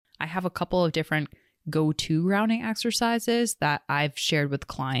I have a couple of different go-to grounding exercises that I've shared with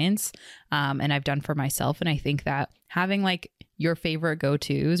clients and I've done for myself. And I think that having like your favorite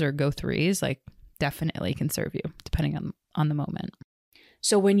go-tos or go-threes like definitely can serve you depending on the moment.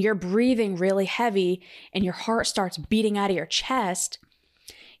 So when you're breathing really heavy and your heart starts beating out of your chest,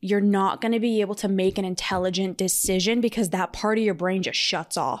 you're not going to be able to make an intelligent decision because that part of your brain just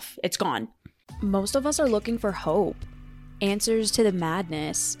shuts off. It's gone. Most of us are looking for hope, answers to the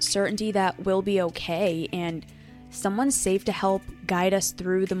madness, certainty that we'll be okay, and someone safe to help guide us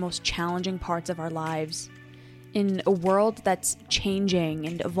through the most challenging parts of our lives. In a world that's changing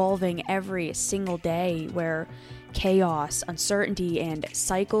and evolving every single day, where chaos, uncertainty, and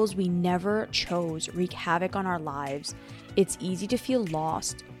cycles we never chose wreak havoc on our lives, it's easy to feel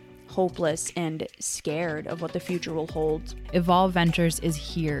lost, hopeless, and scared of what the future will hold. Evolve Ventures is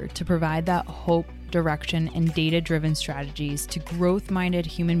here to provide that hope, direction, and data-driven strategies to growth-minded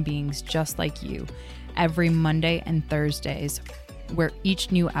human beings just like you every Monday and Thursdays, where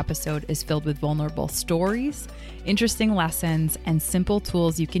each new episode is filled with vulnerable stories, interesting lessons, and simple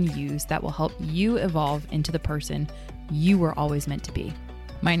tools you can use that will help you evolve into the person you were always meant to be.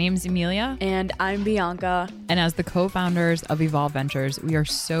 My name's Amelia. And I'm Bianca. And as the co-founders of Evolve Ventures, we are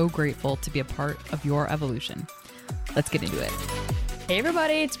so grateful to be a part of your evolution. Let's get into it. Hey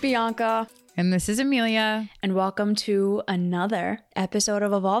everybody, it's Bianca. And this is Amelia. And welcome to another episode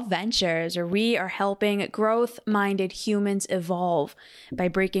of Evolve Ventures, where we are helping growth-minded humans evolve by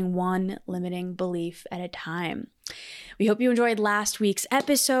breaking one limiting belief at a time. We hope you enjoyed last week's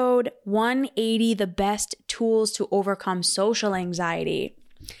episode, 180, the best tools to overcome social anxiety.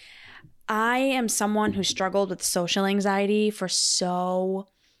 I am someone who struggled with social anxiety for so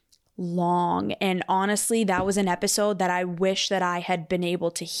long. And honestly, that was an episode that I wish that I had been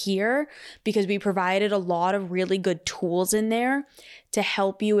able to hear, because we provided a lot of really good tools in there to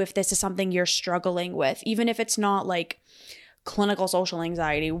help you if this is something you're struggling with, even if it's not like clinical social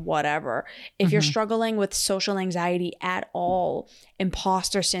anxiety, whatever. If you're struggling with social anxiety at all,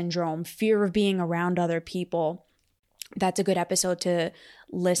 imposter syndrome, fear of being around other people, that's a good episode to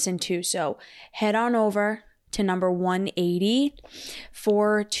listen to. So head on over to number 180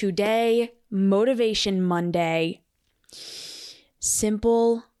 for today, Motivation Monday,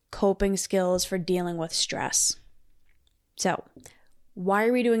 simple coping skills for dealing with stress. So why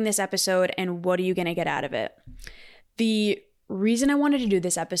are we doing this episode and what are you going to get out of it? The reason I wanted to do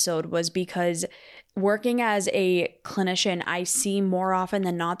this episode was because working as a clinician, I see more often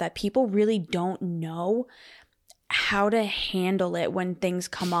than not that people really don't know how to handle it when things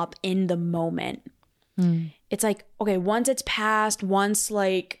come up in the moment. It's like, okay, once it's passed, once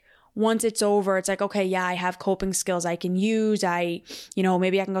it's over, it's like, okay, yeah, I have coping skills I can use.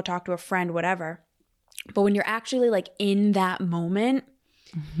 Maybe I can go talk to a friend, whatever. But when you're actually like in that moment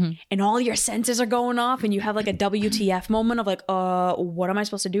and all your senses are going off and you have like a WTF moment of like, what am I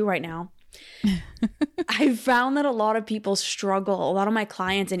supposed to do right now? I found that a lot of people struggle, a lot of my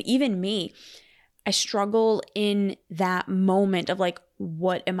clients and even me, I struggle in that moment of like,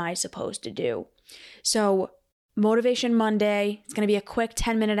 what am I supposed to do? So Motivation Monday, it's going to be a quick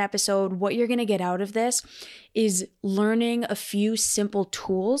 10-minute episode. What you're going to get out of this is learning a few simple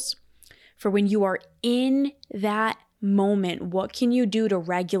tools for when you are in that moment. What can you do to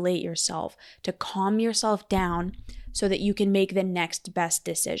regulate yourself, to calm yourself down so that you can make the next best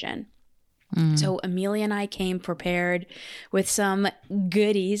decision? So Amelia and I came prepared with some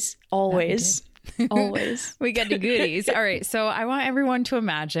goodies, always. Always. We got the goodies. All right. So I want everyone to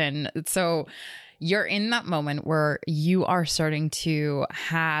imagine. So you're in that moment where you are starting to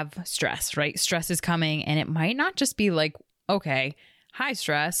have stress, right? Stress is coming and it might not just be like, okay, hi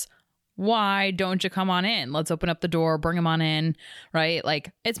stress. Why don't you come on in? Let's open up the door, bring them on in, right?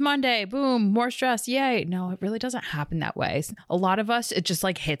 Like it's Monday, boom, more stress. Yay. No, it really doesn't happen that way. A lot of us, it just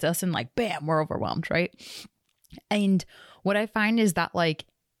like hits us and like, bam, we're overwhelmed, right? And what I find is that like,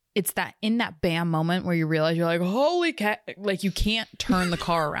 it's that in that bam moment where you realize you're like, holy cat, like you can't turn the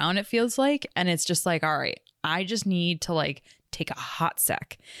car around, it feels like. And it's just like, all right, I just need to like take a hot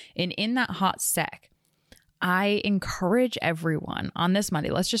sec. And in that hot sec, I encourage everyone on this Monday,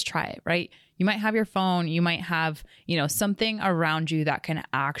 let's just try it, right? You might have your phone, you might have, something around you that can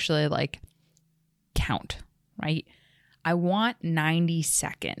actually like count, right? I want 90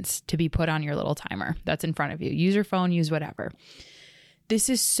 seconds to be put on your little timer that's in front of you. Use your phone, use whatever. This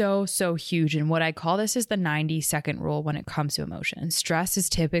is so, so huge. And what I call this is the 90-second rule when it comes to emotions. Stress is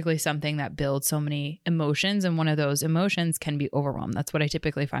typically something that builds so many emotions. And one of those emotions can be overwhelm. That's what I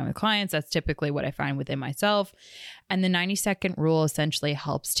typically find with clients. That's typically what I find within myself. And the 90-second rule essentially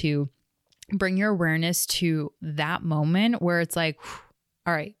helps to bring your awareness to that moment where it's like,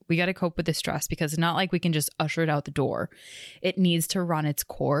 all right, we got to cope with this stress because it's not like we can just usher it out the door. It needs to run its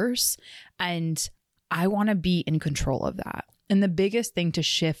course. And I want to be in control of that. And the biggest thing to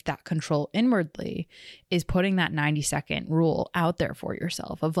shift that control inwardly is putting that 90-second rule out there for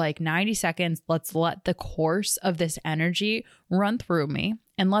yourself of like 90 seconds. Let's let the course of this energy run through me.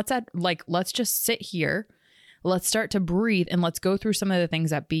 And let's just sit here. Let's start to breathe and let's go through some of the things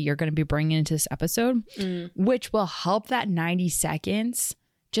that you're going to be bringing into this episode, which will help that 90 seconds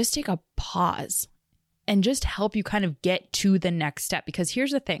just take a pause and just help you kind of get to the next step. Because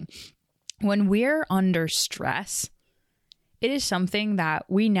here's the thing, when we're under stress, it is something that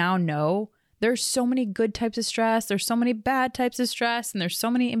we now know there's so many good types of stress, there's so many bad types of stress, and there's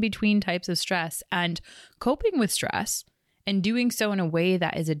so many in-between types of stress. And coping with stress and doing so in a way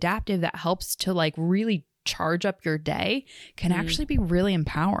that is adaptive, that helps to like really charge up your day can actually be really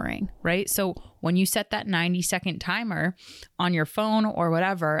empowering, right? So when you set that 90-second timer on your phone or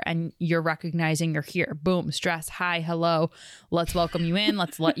whatever, and you're recognizing you're here, boom, stress, hi, hello, let's welcome you in,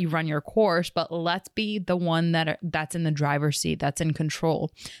 let's let you run your course, but let's be the one that's in the driver's seat, that's in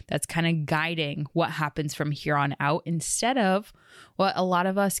control, that's kind of guiding what happens from here on out, instead of what a lot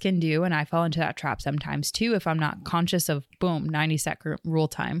of us can do, and I fall into that trap sometimes too, if I'm not conscious of, boom, 90-second rule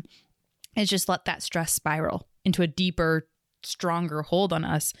time, is just let that stress spiral into a deeper, stronger hold on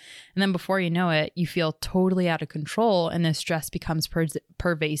us. And then before you know it, you feel totally out of control, and the stress becomes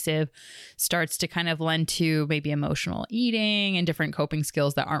pervasive, starts to kind of lend to maybe emotional eating and different coping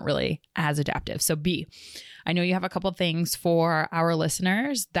skills that aren't really as adaptive. So B, I know you have a couple of things for our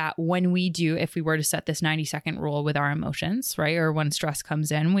listeners that when we do, if we were to set this 90-second rule with our emotions, right? Or when stress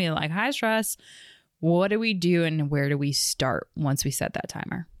comes in, we're like, hi, stress. What do we do and where do we start once we set that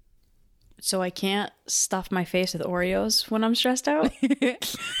timer? So I can't stuff my face with Oreos when I'm stressed out?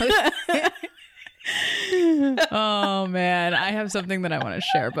 Oh, man. I have something that I want to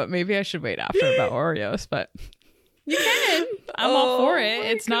share, but maybe I should wait after about Oreos. But you can. I'm all for it.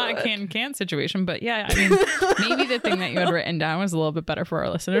 It's not a can situation. But yeah, I mean, maybe the thing that you had written down was a little bit better for our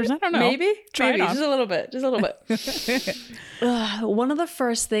listeners. I don't know. Maybe Try just a little bit. Just a little bit. One of the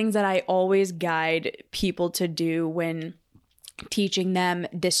first things that I always guide people to do when teaching them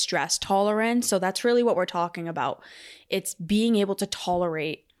distress tolerance. So that's really what we're talking about. It's being able to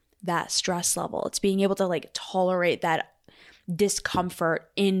tolerate that stress level. It's being able to like tolerate that discomfort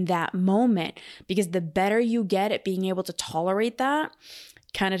in that moment, because the better you get at being able to tolerate that,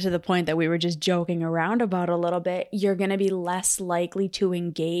 kind of to the point that we were just joking around about a little bit, you're going to be less likely to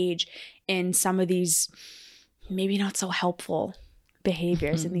engage in some of these maybe not so helpful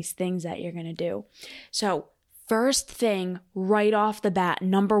behaviors and these things that you're going to do. So first thing right off the bat,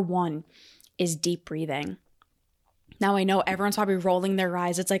 number one, is deep breathing. Now, I know everyone's probably rolling their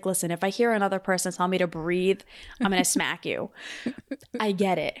eyes. It's like, listen, if I hear another person tell me to breathe, I'm going to smack you. I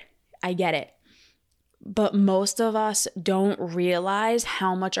get it. But most of us don't realize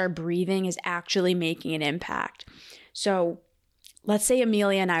how much our breathing is actually making an impact. So let's say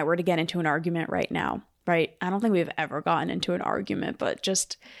Amelia and I were to get into an argument right now, right? I don't think we've ever gotten into an argument, but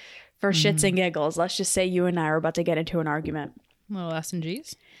just for shits and giggles, let's just say you and I are about to get into an argument. Little S and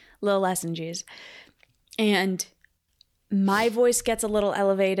G's. And my voice gets a little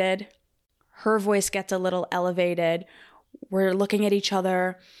elevated. Her voice gets a little elevated. We're looking at each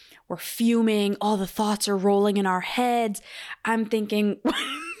other. We're fuming. All the thoughts are rolling in our heads. I'm thinking,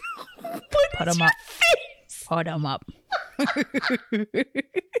 Put them up. Put them up.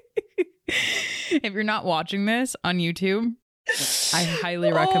 If you're not watching this on YouTube, I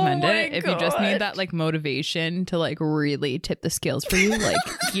highly recommend it. If you just need that like motivation to like really tip the scales for you, like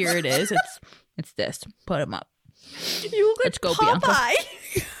here it is. It's this. Put them up. You Let's go, Bianca.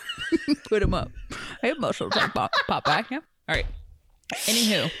 Put them up. I have muscles like Popeye. Yeah. All right.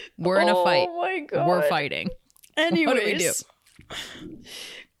 Anywho, we're in a fight. Oh my God. We're fighting. Anyways, what do we do?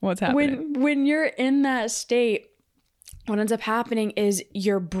 What's happening? When you're in that state, what ends up happening is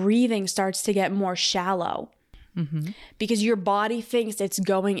your breathing starts to get more shallow. Because your body thinks it's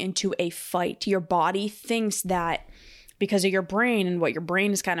going into a fight. Your body thinks that because of your brain and what your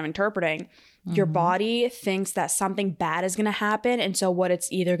brain is kind of interpreting, your body thinks that something bad is going to happen. And so what it's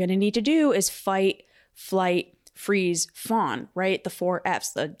either going to need to do is fight, flight, freeze, fawn, right? The 4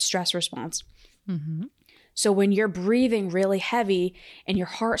 F's, the stress response. So when you're breathing really heavy and your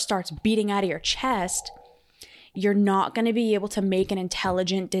heart starts beating out of your chest, you're not going to be able to make an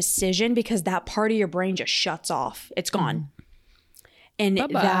intelligent decision because that part of your brain just shuts off. It's gone. And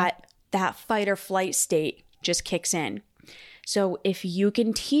that fight or flight state just kicks in. So if you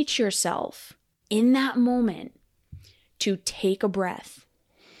can teach yourself in that moment to take a breath,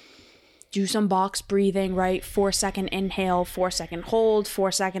 do some box breathing, right? 4-second inhale, 4-second hold,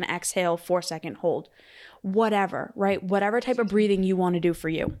 4-second exhale, 4-second hold. Whatever, right? Whatever type of breathing you want to do for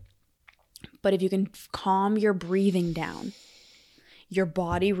you. But if you can calm your breathing down, your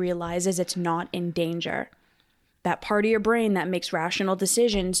body realizes it's not in danger. That part of your brain that makes rational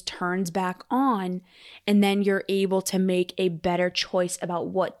decisions turns back on, and then you're able to make a better choice about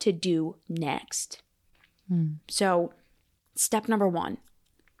what to do next. So, step number 1,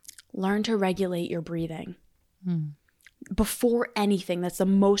 learn to regulate your breathing. Before anything, that's the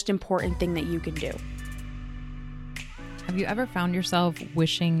most important thing that you can do. Have you ever found yourself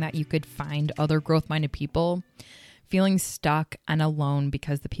wishing that you could find other growth-minded people, feeling stuck and alone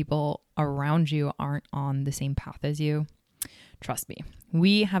because the people around you aren't on the same path as you? Trust me,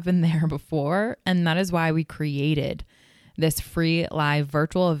 we have been there before, and that is why we created this free live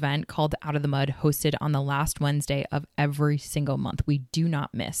virtual event called Out of the Mud, hosted on the last Wednesday of every single month. We do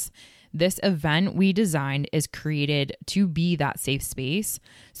not miss. This event we designed is created to be that safe space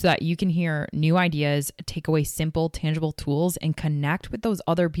so that you can hear new ideas, take away simple, tangible tools, and connect with those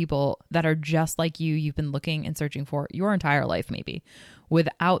other people that are just like you, you've been looking and searching for your entire life maybe,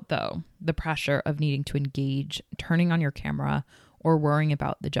 without, though, the pressure of needing to engage, turning on your camera, or worrying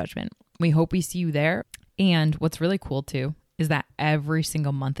about the judgment. We hope we see you there. And what's really cool too is that every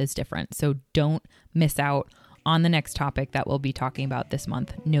single month is different. So don't miss out on the next topic that we'll be talking about this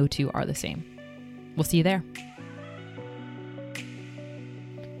month. No two are the same. We'll see you there.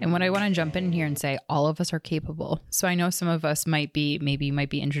 And what I want to jump in here and say, all of us are capable. So I know some of us might be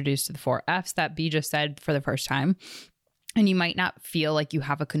introduced to the 4 Fs that B just said for the first time. And you might not feel like you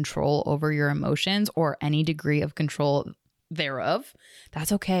have a control over your emotions or any degree of control thereof.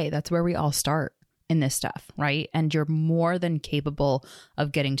 That's okay. That's where we all start in this stuff, right? And you're more than capable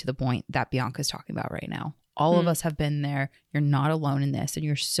of getting to the point that Bianca's talking about right now. All of us have been there. You're not alone in this. And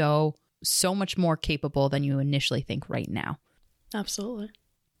you're so much more capable than you initially think right now. Absolutely.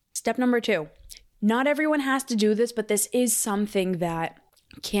 Step number 2. Not everyone has to do this, but this is something that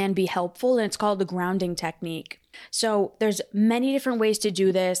can be helpful, and it's called the grounding technique. So there's many different ways to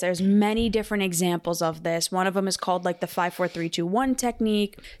do this. There's many different examples of this. One of them is called like the 5, 4, 3, 2, 1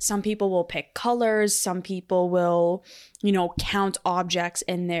 technique. Some people will pick colors. Some people will, count objects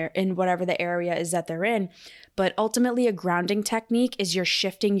in whatever the area is that they're in. But ultimately, a grounding technique is you're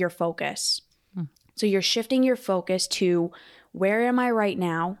shifting your focus. So you're shifting your focus to, where am I right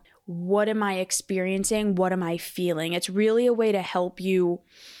now? What am I experiencing? What am I feeling? It's really a way to help you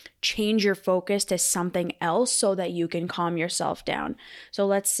change your focus to something else so that you can calm yourself down. So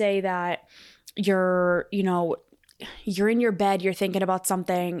let's say that you're in your bed, you're thinking about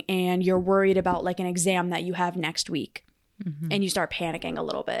something and you're worried about like an exam that you have next week, and you start panicking a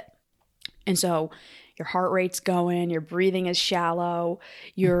little bit. And so your heart rate's going, your breathing is shallow,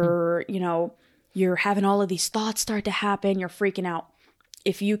 you're having all of these thoughts start to happen, you're freaking out.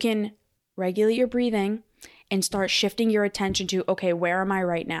 If you can regulate your breathing and start shifting your attention to, okay, where am I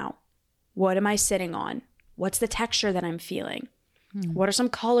right now? What am I sitting on? What's the texture that I'm feeling? What are some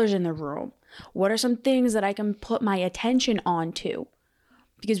colors in the room? What are some things that I can put my attention onto?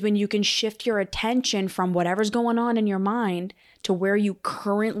 Because when you can shift your attention from whatever's going on in your mind to where you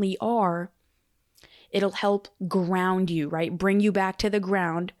currently are, it'll help ground you, right? Bring you back to the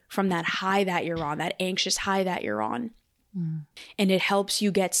ground from that high that you're on, that anxious high that you're on. And it helps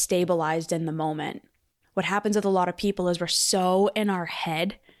you get stabilized in the moment. What happens with a lot of people is we're so in our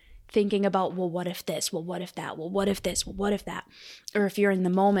head thinking about, well, what if this? Well, what if that? Well, what if this? Well, what if that? Or if you're in the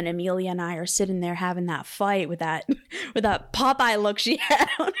moment, Amelia and I are sitting there having that fight with that Popeye look she had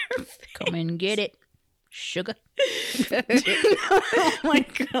on her face. Come and get it, sugar. Oh my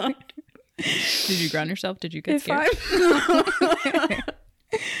God. Did you ground yourself? Did you get scared?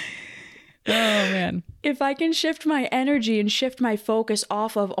 Oh, man. If I can shift my energy and shift my focus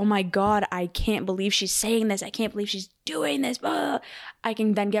off of, oh my God, I can't believe she's saying this. I can't believe she's doing this. I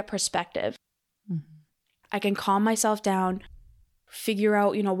can then get perspective. I can calm myself down, figure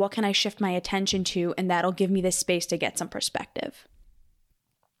out, what can I shift my attention to? And that'll give me the space to get some perspective.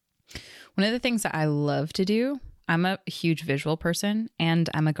 One of the things that I love to do, I'm a huge visual person and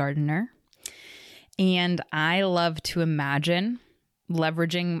I'm a gardener. And I love to imagine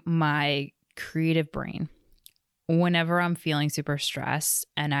leveraging my creative brain whenever I'm feeling super stressed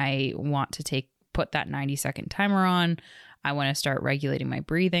and I want to put that 90-second timer on. I want to start regulating my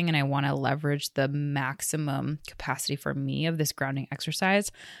breathing and I want to leverage the maximum capacity for me of this grounding exercise.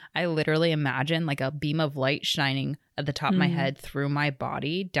 I literally imagine like a beam of light shining at the top of my head through my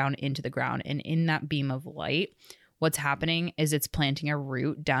body down into the ground. And in that beam of light, what's happening is it's planting a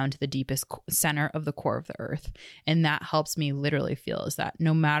root down to the deepest center of the core of the earth. And that helps me literally feel is that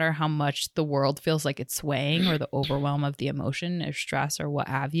no matter how much the world feels like it's swaying or the overwhelm of the emotion or stress or what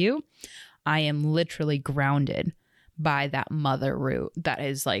have you, I am literally grounded by that mother root that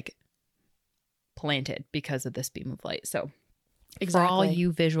is like planted because of this beam of light. So exactly. For all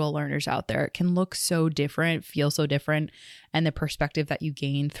you visual learners out there, it can look so different, feel so different. And the perspective that you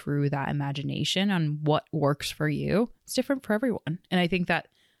gain through that imagination on what works for you, it's different for everyone. And I think that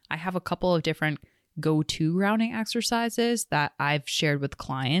I have a couple of different go-to grounding exercises that I've shared with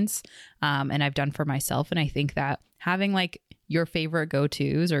clients and I've done for myself. And I think that having like your favorite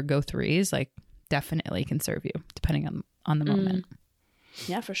go-tos or go-threes like definitely can serve you depending on the moment.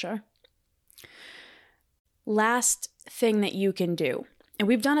 Yeah, for sure. Last thing that you can do, and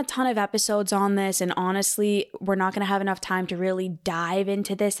we've done a ton of episodes on this, and honestly, we're not going to have enough time to really dive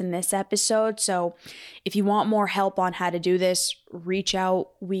into this in this episode. So if you want more help on how to do this, reach out.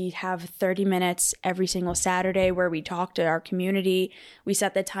 We have 30 minutes every single Saturday where we talk to our community. We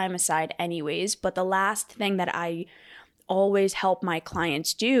set the time aside anyways. But the last thing that I always help my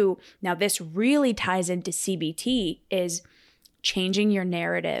clients do, now this really ties into CBT, is changing your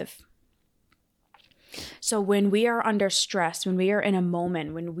narrative. So when we are under stress, when we are in a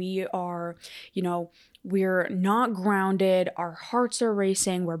moment, when we are, we're not grounded, our hearts are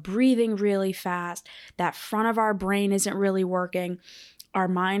racing, we're breathing really fast, that front of our brain isn't really working, our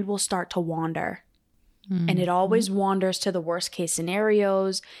mind will start to wander. And it always wanders to the worst case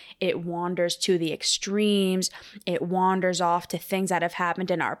scenarios. It wanders to the extremes. It wanders off to things that have happened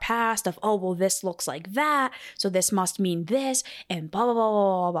in our past of, oh, well, this looks like that, so this must mean this, and blah, blah, blah,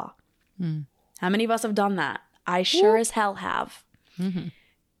 blah, blah, blah. How many of us have done that? I sure as hell have. Mm-hmm.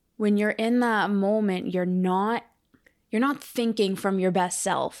 When you're in that moment, you're not thinking from your best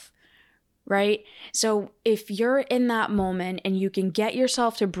self, right? So if you're in that moment and you can get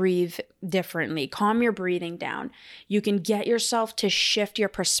yourself to breathe differently, calm your breathing down, you can get yourself to shift your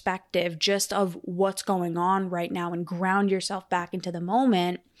perspective just of what's going on right now and ground yourself back into the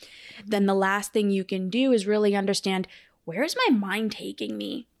moment, then the last thing you can do is really understand, where is my mind taking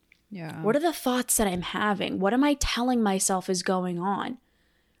me? Yeah. What are the thoughts that I'm having? What am I telling myself is going on?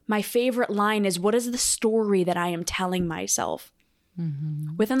 My favorite line is, what is the story that I am telling myself?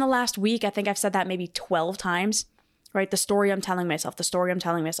 Mm-hmm. Within the last week, I think I've said that maybe 12 times, right? The story I'm telling myself, the story I'm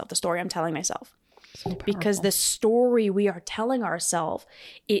telling myself, the story I'm telling myself. So because the story we are telling ourselves,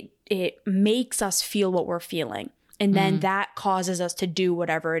 it makes us feel what we're feeling. And then that causes us to do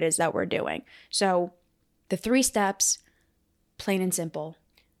whatever it is that we're doing. So the 3 steps, plain and simple.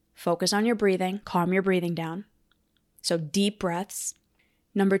 Focus on your breathing, calm your breathing down. So deep breaths.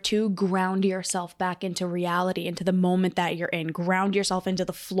 Number 2, ground yourself back into reality, into the moment that you're in. Ground yourself into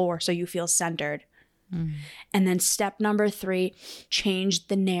the floor so you feel centered. And then step number 3, change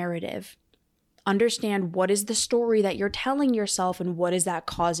the narrative. Understand what is the story that you're telling yourself and what is that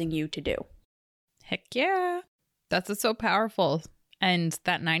causing you to do. Heck yeah. That's so powerful. And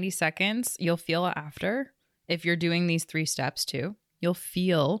that 90 seconds, you'll feel it after. If you're doing these 3 steps too, you'll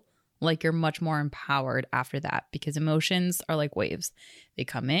feel like you're much more empowered after that, because emotions are like waves. They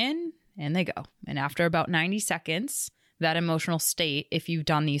come in and they go. And after about 90 seconds, that emotional state, if you've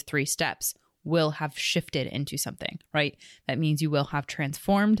done these 3 steps, will have shifted into something, right? That means you will have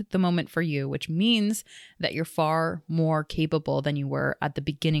transformed the moment for you, which means that you're far more capable than you were at the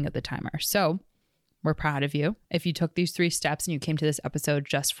beginning of the timer. So we're proud of you. If you took these 3 steps and you came to this episode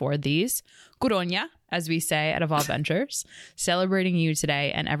just for these, kuronya, as we say at Evolve Ventures, celebrating you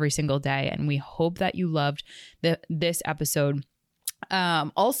today and every single day. And we hope that you loved this episode.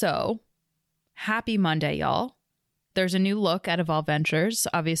 Also, happy Monday, y'all. There's a new look at Evolve Ventures,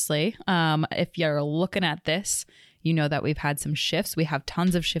 obviously. If you're looking at this, you know that we've had some shifts. We have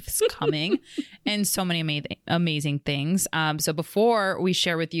tons of shifts coming and so many amazing things. So before we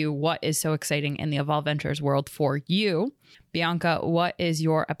share with you what is so exciting in the Evolve Ventures world for you, Bianca, what is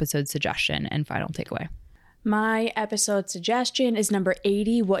your episode suggestion and final takeaway? My episode suggestion is number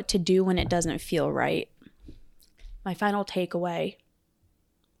 80, what to do when it doesn't feel right. My final takeaway.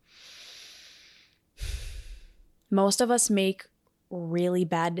 Most of us make really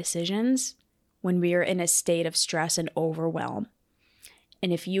bad decisions when we are in a state of stress and overwhelm.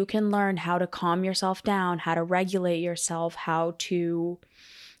 And if you can learn how to calm yourself down, how to regulate yourself, how to,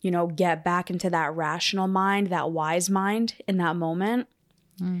 get back into that rational mind, that wise mind in that moment,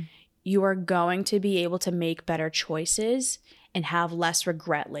 you are going to be able to make better choices and have less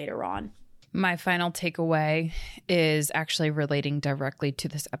regret later on. My final takeaway is actually relating directly to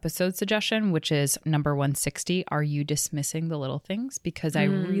this episode suggestion, which is number 160. Are you dismissing the little things? Because I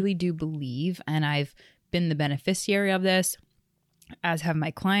really do believe, and I've been the beneficiary of this, as have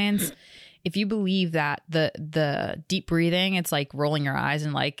my clients. If you believe that the deep breathing, it's like rolling your eyes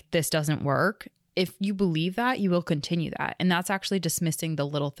and like, this doesn't work. If you believe that, you will continue that. And that's actually dismissing the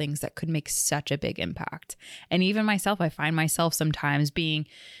little things that could make such a big impact. And even myself, I find myself sometimes being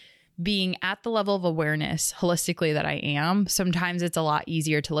at the level of awareness holistically that I am, sometimes it's a lot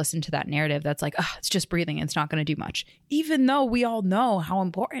easier to listen to that narrative that's like, it's just breathing. It's not going to do much, even though we all know how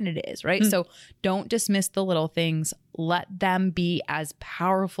important it is, right? So don't dismiss the little things. Let them be as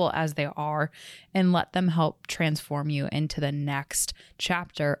powerful as they are and let them help transform you into the next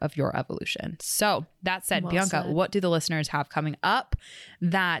chapter of your evolution. So that said, Bianca, what do the listeners have coming up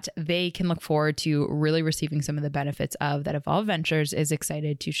that they can look forward to really receiving some of the benefits of that Evolve Ventures is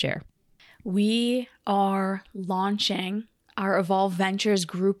excited to share? We are launching our Evolve Ventures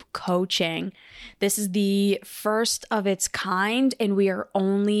group coaching. This is the first of its kind, and we are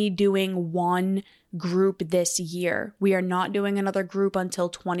only doing one group this year. We are not doing another group until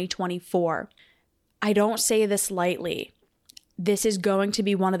 2024. I don't say this lightly. This is going to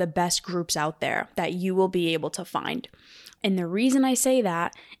be one of the best groups out there that you will be able to find. And the reason I say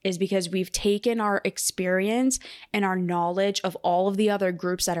that is because we've taken our experience and our knowledge of all of the other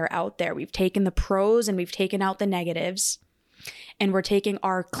groups that are out there. We've taken the pros and we've taken out the negatives. And we're taking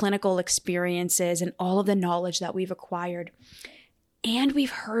our clinical experiences and all of the knowledge that we've acquired. And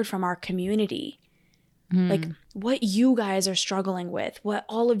we've heard from our community. Like what you guys are struggling with, what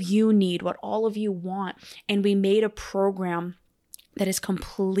all of you need, what all of you want. And we made a program that is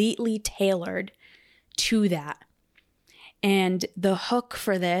completely tailored to that. And the hook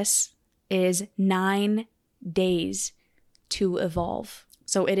for this is 9 days to evolve.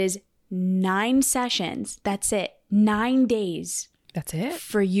 So it is 9 sessions. That's it. 9 days. That's it.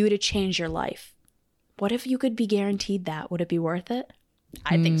 For you to change your life. What if you could be guaranteed that? Would it be worth it?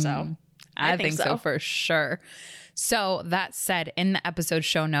 I think so. I think so for sure. So that said, in the episode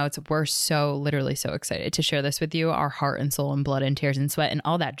show notes, we're literally so excited to share this with you. Our heart and soul and blood and tears and sweat and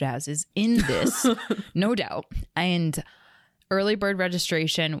all that jazz is in this, no doubt. And early bird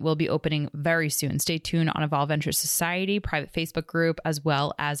registration will be opening very soon. Stay tuned on Evolve Ventures Society, private Facebook group, as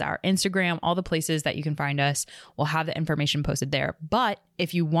well as our Instagram, all the places that you can find us. We'll have the information posted there. But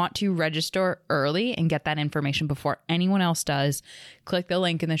if you want to register early and get that information before anyone else does, click the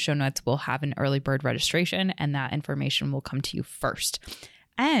link in the show notes. We'll have an early bird registration and that information will come to you first.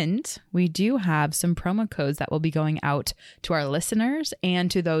 And we do have some promo codes that will be going out to our listeners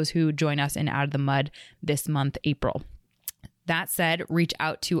and to those who join us in Out of the Mud this month, April. That said, reach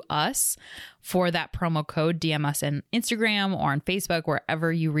out to us for that promo code. DM us on Instagram or on Facebook,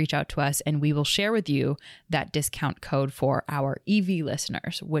 wherever you reach out to us, and we will share with you that discount code for our EV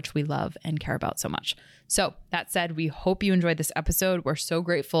listeners, which we love and care about so much. So that said, we hope you enjoyed this episode. We're so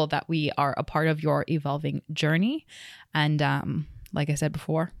grateful that we are a part of your evolving journey. And like I said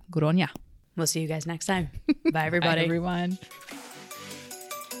before, good on ya. We'll see you guys next time. Bye, everybody. Bye, everyone.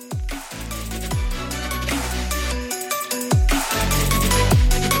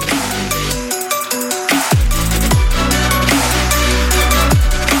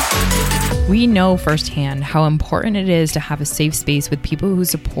 We know firsthand how important it is to have a safe space with people who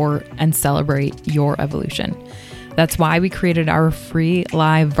support and celebrate your evolution. That's why we created our free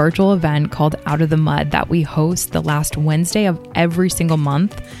live virtual event called Out of the Mud that we host the last Wednesday of every single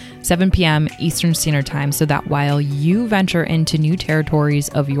month, 7 p.m. Eastern Standard Time, so that while you venture into new territories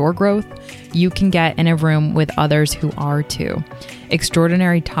of your growth, you can get in a room with others who are too.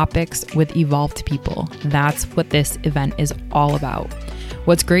 Extraordinary topics with evolved people. That's what this event is all about.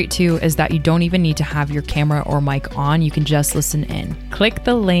 What's great too is that you don't even need to have your camera or mic on. You can just listen in. Click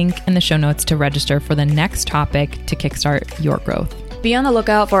the link in the show notes to register for the next topic to kickstart your growth. Be on the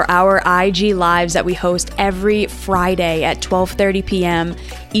lookout for our IG lives that we host every Friday at 12:30 p.m.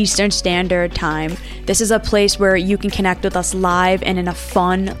 Eastern Standard Time. This is a place where you can connect with us live and in a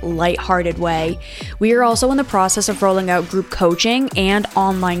fun, lighthearted way. We are also in the process of rolling out group coaching and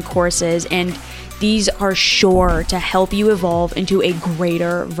online courses, and these are sure to help you evolve into a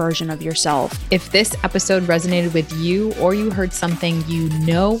greater version of yourself. If this episode resonated with you or you heard something you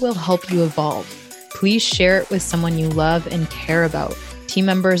know will help you evolve, please share it with someone you love and care about, team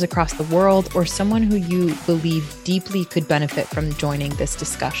members across the world, or someone who you believe deeply could benefit from joining this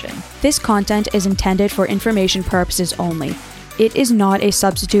discussion. This content is intended for information purposes only. It is not a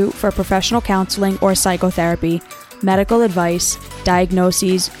substitute for professional counseling or psychotherapy, medical advice,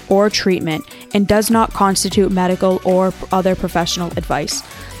 diagnoses, or treatment, and does not constitute medical or other professional advice.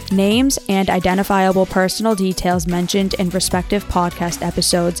 Names and identifiable personal details mentioned in respective podcast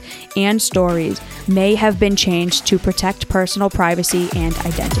episodes and stories may have been changed to protect personal privacy and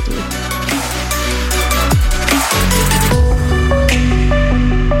identity.